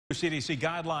CDC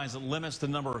guidelines that limits the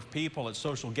number of people at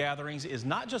social gatherings is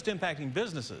not just impacting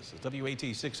businesses. As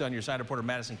WAT 6 on your side reporter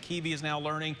Madison Keevy is now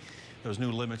learning, those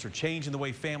new limits are changing the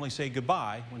way families say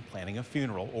goodbye when planning a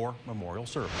funeral or memorial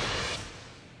service.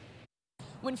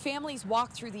 When families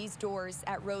walk through these doors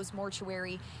at Rose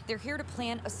Mortuary, they're here to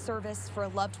plan a service for a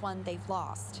loved one they've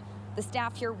lost. The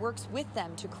staff here works with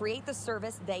them to create the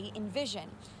service they envision.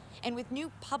 And with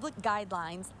new public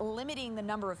guidelines limiting the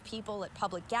number of people at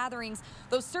public gatherings,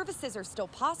 those services are still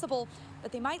possible,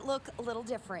 but they might look a little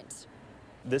different.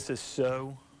 This is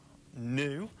so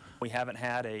new. We haven't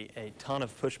had a ton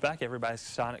of pushback.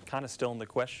 Everybody's kind of still in the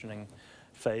questioning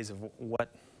phase of what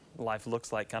life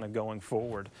looks like kind of going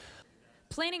forward.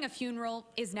 Planning a funeral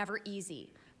is never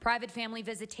easy. Private family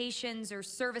visitations or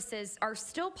services are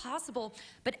still possible,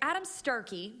 but Adam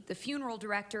Starkey, the funeral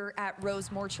director at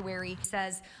Rose Mortuary,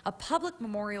 says a public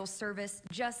memorial service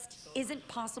just isn't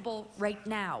possible right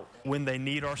now. When they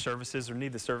need our services or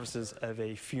need the services of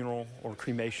a funeral or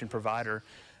cremation provider,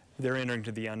 they're entering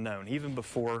to the unknown, even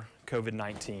before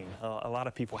COVID-19. A lot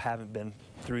of people haven't been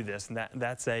through this, and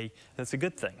that's a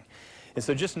good thing. And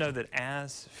so just know that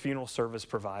as funeral service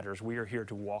providers, we are here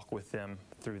to walk with them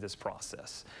through this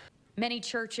process. Many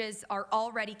churches are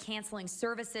already canceling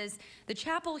services. The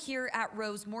chapel here at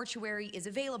Rose Mortuary is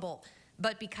available,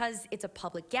 but because it's a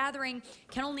public gathering,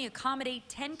 can only accommodate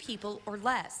 10 people or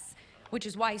less, which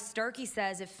is why Starkey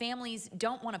says if families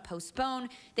don't want to postpone,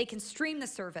 they can stream the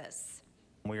service.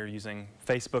 We are using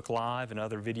Facebook Live and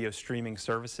other video streaming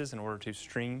services in order to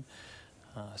stream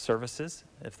services,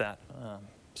 if that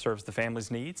serves the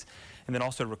family's needs, and then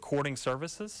also recording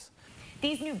services.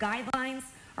 These new guidelines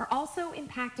are also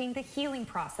impacting the healing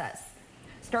process.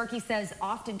 Starkey says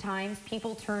oftentimes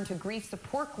people turn to grief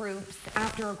support groups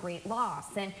after a great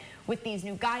loss, and with these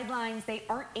new guidelines, they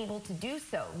aren't able to do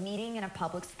so, meeting in a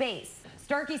public space.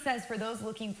 Starkey says for those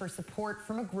looking for support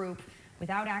from a group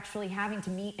without actually having to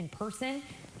meet in person,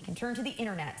 they can turn to the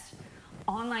internet.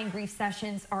 Online grief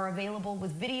sessions are available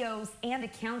with videos and a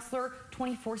counselor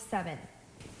 24/7.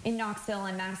 In Knoxville,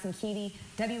 I'm Madison Keevy,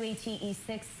 WATE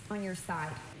 6 on your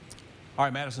side. All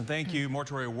right, Madison, thank you.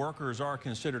 Mortuary workers are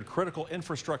considered critical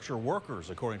infrastructure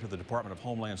workers, according to the Department of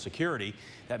Homeland Security.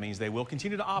 That means they will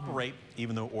continue to operate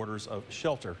even though orders of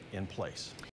shelter in place.